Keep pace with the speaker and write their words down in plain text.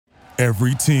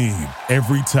Every team,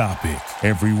 every topic,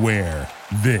 everywhere.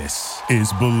 This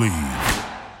is Believe.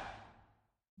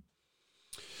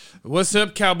 What's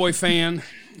up, Cowboy fan?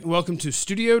 Welcome to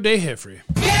Studio de Jeffrey.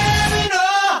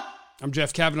 I'm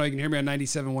Jeff Cavanaugh. You can hear me on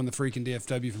 97.1 The Freak in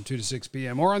DFW from 2 to 6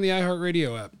 p.m. or on the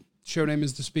iHeartRadio app. Show name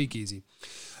is The Speakeasy.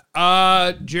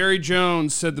 Jerry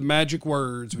Jones said the magic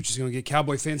words, which is going to get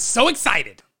Cowboy fans so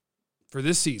excited for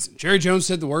this season. Jerry Jones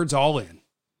said the words all in.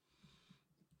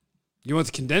 You want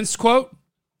the condensed quote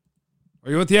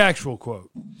or you want the actual quote?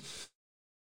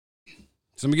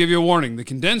 So I'm going to give you a warning. The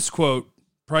condensed quote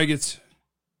probably gets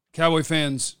Cowboy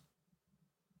fans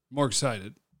more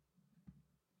excited.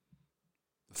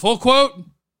 The full quote,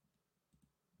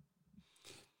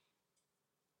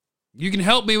 you can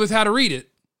help me with how to read it,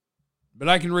 but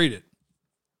I can read it.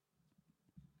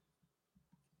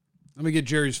 Let me get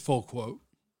Jerry's full quote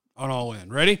on All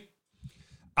In. Ready?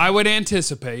 I would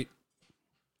anticipate,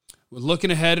 with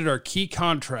looking ahead at our key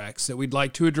contracts that we'd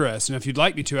like to address, and if you'd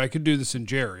like me to, I could do this in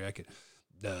Jerry. I could,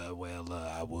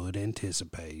 I would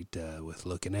anticipate, with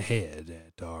looking ahead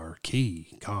at our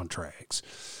key contracts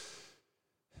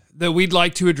that we'd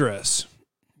like to address,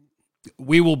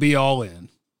 we will be all in.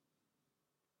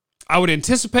 I would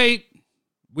anticipate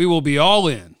we will be all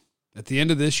in at the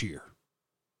end of this year.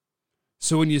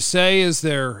 So when you say, is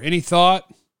there any thought?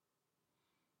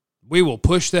 We will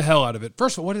push the hell out of it.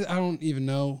 First of all, I don't even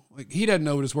know. Like, he doesn't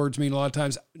know what his words mean a lot of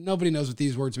times. Nobody knows what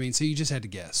these words mean, so you just had to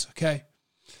guess, okay?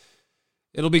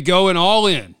 It'll be going all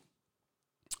in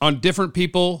on different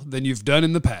people than you've done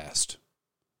in the past.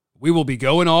 We will be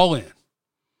going all in.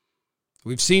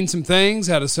 We've seen some things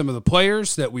out of some of the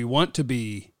players that we want to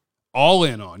be all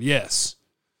in on, yes.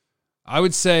 I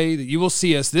would say that you will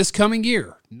see us this coming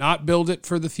year not build it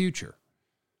for the future.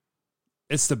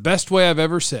 It's the best way I've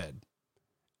ever said.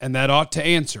 And that ought to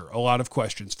answer a lot of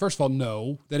questions. First of all,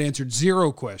 no, that answered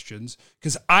 0 questions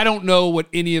because I don't know what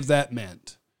any of that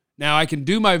meant. Now, I can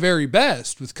do my very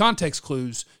best with context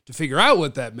clues to figure out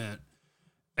what that meant.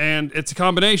 And it's a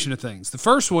combination of things. The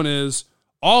first one is,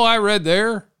 all I read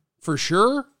there for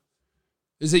sure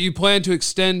is that you plan to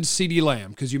extend CeeDee Lamb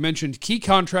because you mentioned key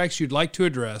contracts you'd like to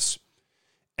address.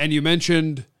 And you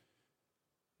mentioned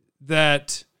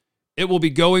that it will be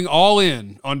going all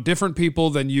in on different people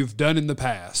than you've done in the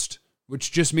past,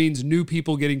 which just means new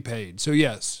people getting paid. So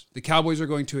yes, the Cowboys are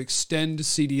going to extend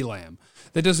CeeDee Lamb.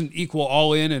 That doesn't equal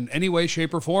all in any way,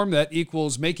 shape, or form. That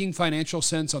equals making financial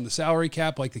sense on the salary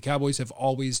cap like the Cowboys have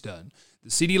always done. The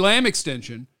CeeDee Lamb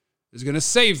extension is going to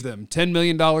save them $10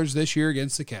 million this year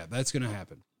against the cap. That's going to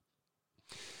happen.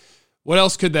 What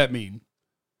else could that mean?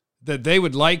 That they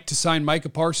would like to sign Micah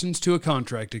Parsons to a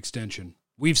contract extension.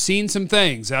 We've seen some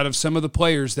things out of some of the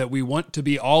players that we want to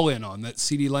be all in on. That's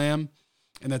CeeDee Lamb,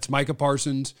 and that's Micah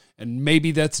Parsons, and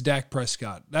maybe that's Dak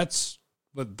Prescott. That's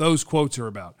what those quotes are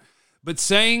about. But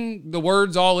saying the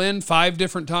words all in 5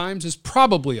 different times is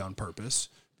probably on purpose,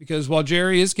 because while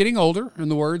Jerry is getting older and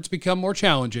the words become more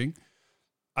challenging,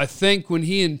 I think when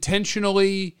he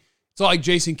intentionally, it's like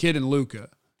Jason Kidd and Luka.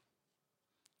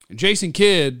 And Jason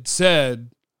Kidd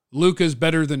said, Luka's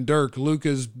better than Dirk.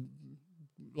 Luka's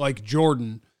like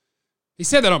Jordan. He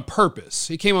said that on purpose.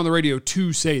 He came on the radio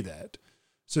to say that.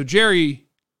 So Jerry,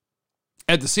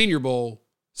 at the Senior Bowl,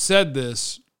 said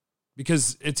this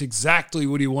because it's exactly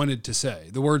what he wanted to say.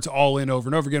 The words all in over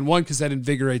and over again. One, because that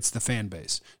invigorates the fan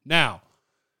base. Now,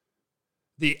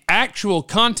 the actual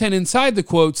content inside the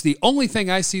quotes, the only thing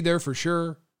I see there for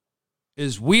sure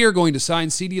is we are going to sign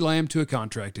CeeDee Lamb to a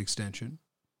contract extension.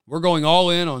 We're going all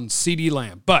in on CeeDee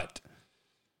Lamb. But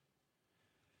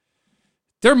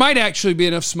there might actually be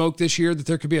enough smoke this year that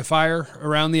there could be a fire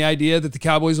around the idea that the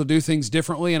Cowboys will do things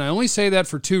differently. And I only say that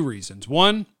for 2 reasons.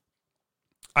 One,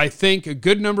 I think a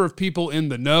good number of people in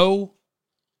the know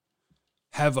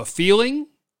have a feeling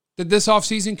that this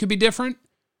offseason could be different.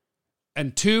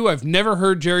 And 2, I've never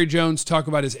heard Jerry Jones talk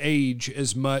about his age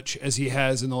as much as he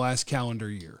has in the last calendar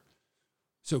year.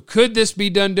 So could this be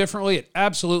done differently? It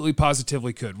absolutely,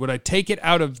 positively could. Would I take it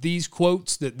out of these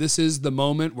quotes that this is the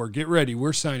moment where, get ready,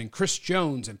 we're signing Chris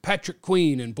Jones and Patrick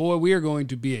Queen, and boy, we are going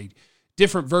to be a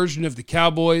different version of the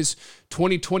Cowboys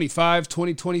 2025,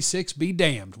 2026, be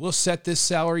damned. We'll set this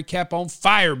salary cap on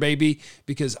fire, baby,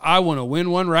 because I want to win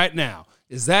one right now.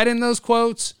 Is that in those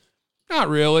quotes? Not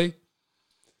really.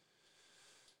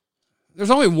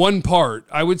 There's only one part.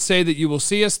 I would say that you will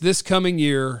see us this coming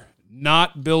year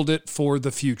not build it for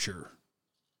the future.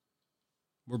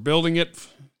 We're building it.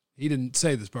 He didn't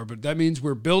say this part, but that means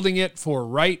we're building it for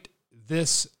right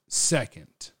this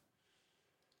second.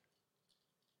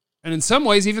 And in some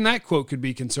ways, even that quote could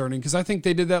be concerning because I think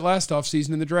they did that last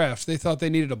offseason in the draft. They thought they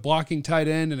needed a blocking tight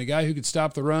end and a guy who could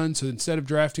stop the run. So instead of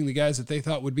drafting the guys that they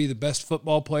thought would be the best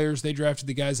football players, they drafted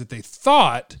the guys that they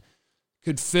thought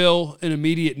could fill an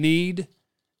immediate need.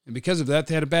 And because of that,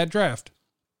 they had a bad draft.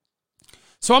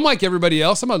 So I'm like everybody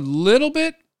else. I'm a little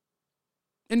bit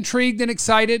intrigued and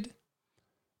excited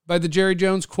by the Jerry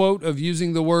Jones quote of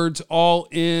using the words all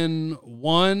in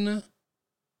 1,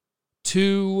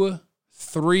 2,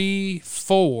 3,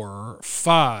 4,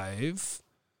 5.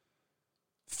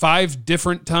 5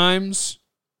 different times.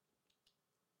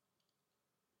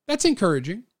 That's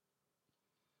encouraging.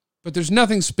 But there's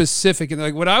nothing specific.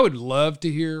 Like what I would love to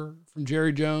hear from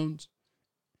Jerry Jones,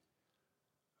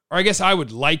 or I guess I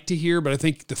would like to hear, but I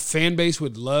think the fan base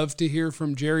would love to hear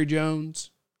from Jerry Jones,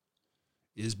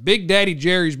 is Big Daddy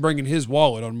Jerry's bringing his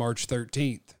wallet on March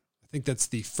 13th. I think that's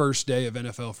the first day of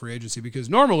NFL free agency because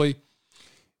normally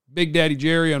Big Daddy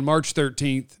Jerry on March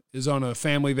 13th is on a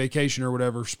family vacation or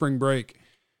whatever, spring break.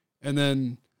 And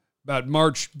then about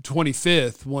March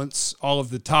 25th, once all of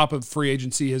the top of free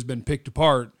agency has been picked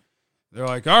apart, they're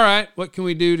like, all right, what can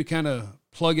we do to kind of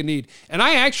plug a need? And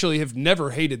I actually have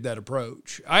never hated that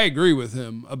approach. I agree with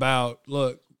him about,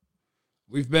 look,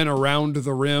 we've been around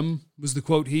the rim, was the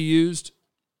quote he used.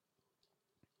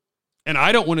 And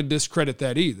I don't want to discredit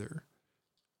that either.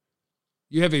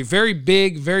 You have a very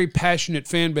big, very passionate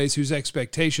fan base whose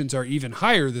expectations are even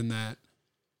higher than that.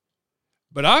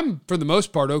 But I'm, for the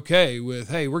most part, okay with,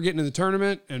 hey, we're getting in the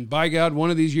tournament, and by God, one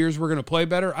of these years we're going to play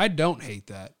better. I don't hate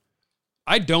that.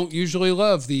 I don't usually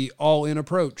love the all-in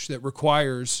approach that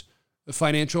requires a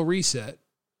financial reset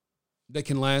that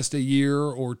can last a year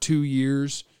or 2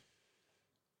 years.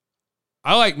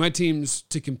 I like my teams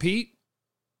to compete.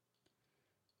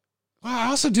 Well, I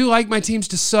also do like my teams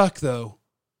to suck, though.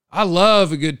 I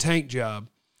love a good tank job.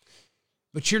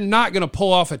 But you're not going to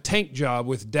pull off a tank job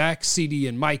with Dak, CD,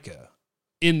 and Micah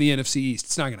in the NFC East.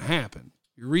 It's not going to happen.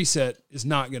 Your reset is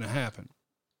not going to happen.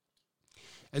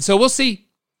 And so we'll see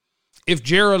if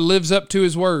Jared lives up to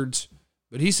his words.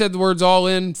 But he said the words all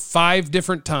in 5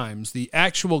 different times. The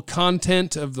actual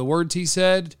content of the words he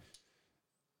said,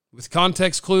 with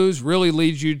context clues, really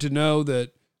leads you to know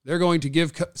that they're going to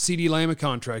give CeeDee Lamb a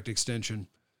contract extension.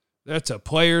 That's a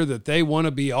player that they want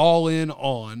to be all in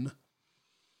on.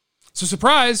 So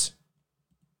surprise,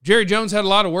 Jerry Jones had a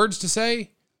lot of words to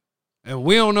say, and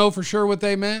we don't know for sure what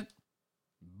they meant.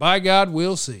 By God,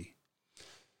 we'll see.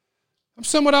 I'm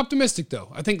somewhat optimistic,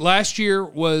 though. I think last year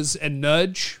was a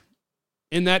nudge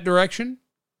in that direction.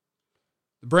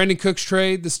 The Brandon Cooks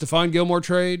trade, the Stephon Gilmore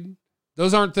trade,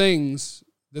 those aren't things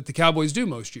that the Cowboys do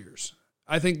most years.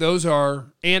 I think those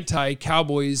are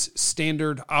anti-Cowboys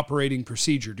standard operating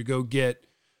procedure to go get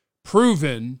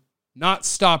proven, not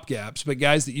stopgaps, but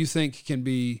guys that you think can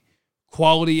be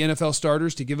quality NFL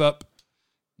starters to give up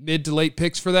mid to late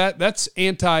picks for that. That's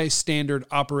anti-standard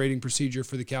operating procedure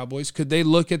for the Cowboys. Could they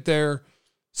look at their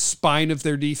spine of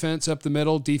their defense up the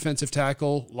middle, defensive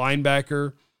tackle,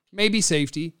 linebacker, maybe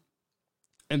safety,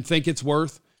 and think it's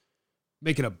worth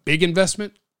making a big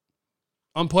investment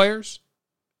on players?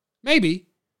 Maybe.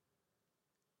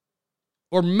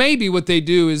 Or maybe what they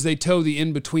do is they toe the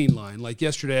in-between line. Like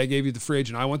yesterday, I gave you the free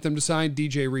agent. I want them to sign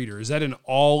DJ Reader. Is that an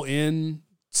all-in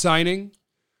signing?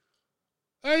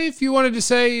 If you wanted to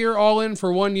say you're all in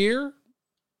for 1 year,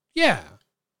 yeah.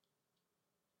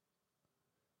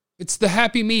 It's the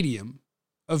happy medium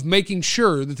of making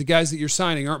sure that the guys that you're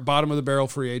signing aren't bottom-of-the-barrel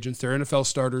free agents. They're NFL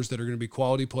starters that are going to be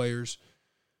quality players,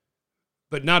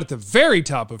 but not at the very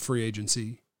top of free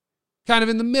agency, kind of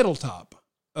in the middle top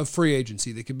of free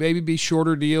agency. They could maybe be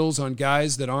shorter deals on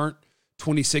guys that aren't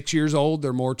 26 years old.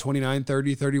 They're more 29,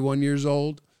 30, 31 years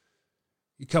old.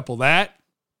 You couple that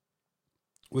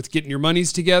with getting your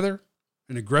monies together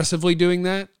and aggressively doing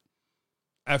that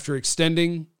after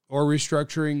extending or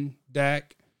restructuring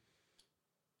Dak,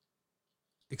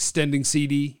 extending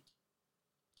CD,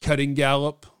 cutting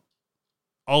Gallup,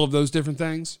 all of those different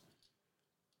things.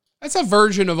 That's a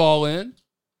version of all in.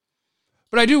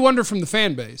 But I do wonder from the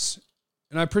fan base,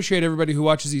 and I appreciate everybody who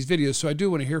watches these videos, so I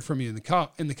do want to hear from you in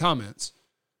the comments.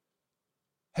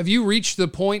 Have you reached the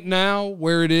point now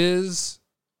where it is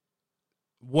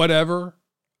whatever?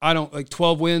 I don't like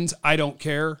 12 wins. I don't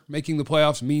care. Making the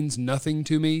playoffs means nothing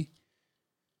to me.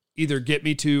 Either get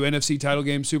me to NFC title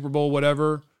game, Super Bowl,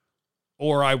 whatever,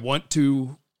 or I want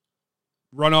to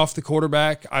run off the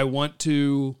quarterback. I want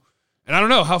to, and I don't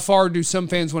know, how far do some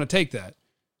fans want to take that?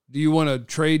 Do you want to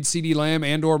trade CeeDee Lamb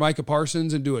and or Micah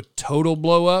Parsons and do a total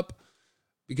blow up?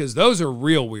 Because those are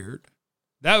real weird.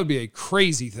 That would be a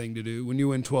crazy thing to do when you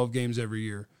win 12 games every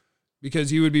year.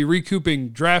 because you would be recouping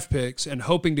draft picks and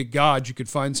hoping to God you could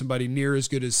find somebody near as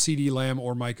good as CeeDee Lamb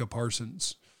or Micah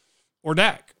Parsons or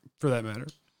Dak, for that matter.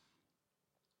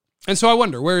 And so I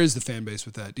wonder, where is the fan base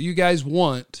with that? Do you guys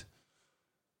want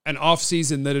an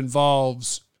offseason that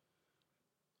involves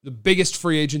the biggest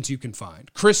free agents you can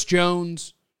find? Chris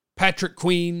Jones, Patrick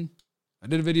Queen. I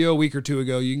did a video a week or two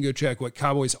ago. You can go check what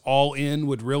Cowboys all-in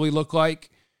would really look like.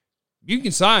 You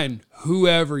can sign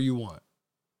whoever you want.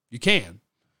 You can.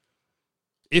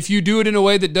 If you do it in a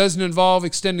way that doesn't involve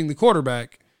extending the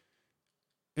quarterback,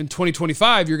 in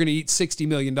 2025, you're going to eat $60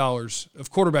 million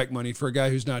of quarterback money for a guy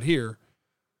who's not here.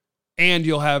 And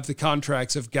you'll have the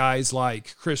contracts of guys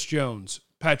like Chris Jones,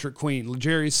 Patrick Queen,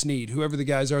 L'Jarius Sneed, whoever the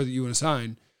guys are that you want to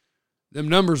sign. Them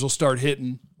numbers will start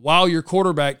hitting while your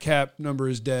quarterback cap number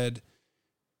is dead.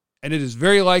 And it is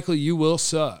very likely you will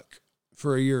suck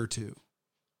for a year or two.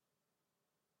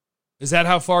 Is that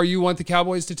how far you want the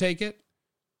Cowboys to take it?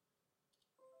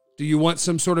 Do you want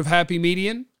some sort of happy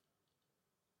median?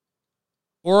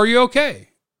 Or are you okay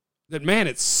that, man,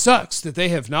 it sucks that they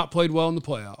have not played well in the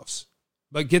playoffs,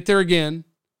 but get there again,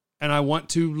 and I want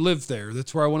to live there.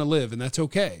 That's where I want to live, and that's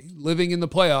okay. Living in the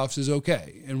playoffs is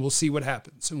okay, and we'll see what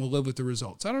happens, and we'll live with the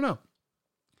results. I don't know.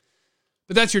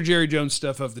 But that's your Jerry Jones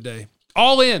stuff of the day.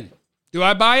 All in. Do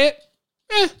I buy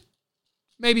it?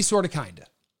 Maybe sort of, kind of.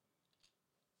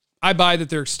 I buy that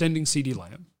they're extending CeeDee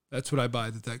Lamb. That's what I buy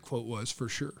that quote was for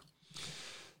sure.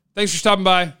 Thanks for stopping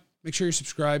by. Make sure you're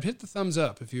subscribed. Hit the thumbs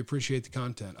up if you appreciate the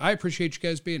content. I appreciate you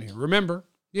guys being here. Remember,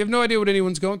 you have no idea what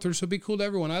anyone's going through, so be cool to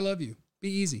everyone. I love you. Be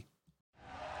easy.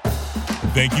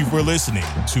 Thank you for listening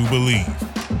to Believe.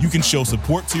 You can show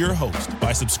support to your host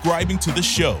by subscribing to the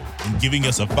show and giving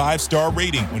us a 5-star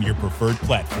rating on your preferred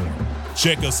platform.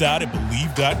 Check us out at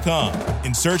Believe.com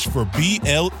and search for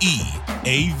BLEAV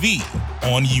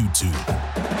on YouTube.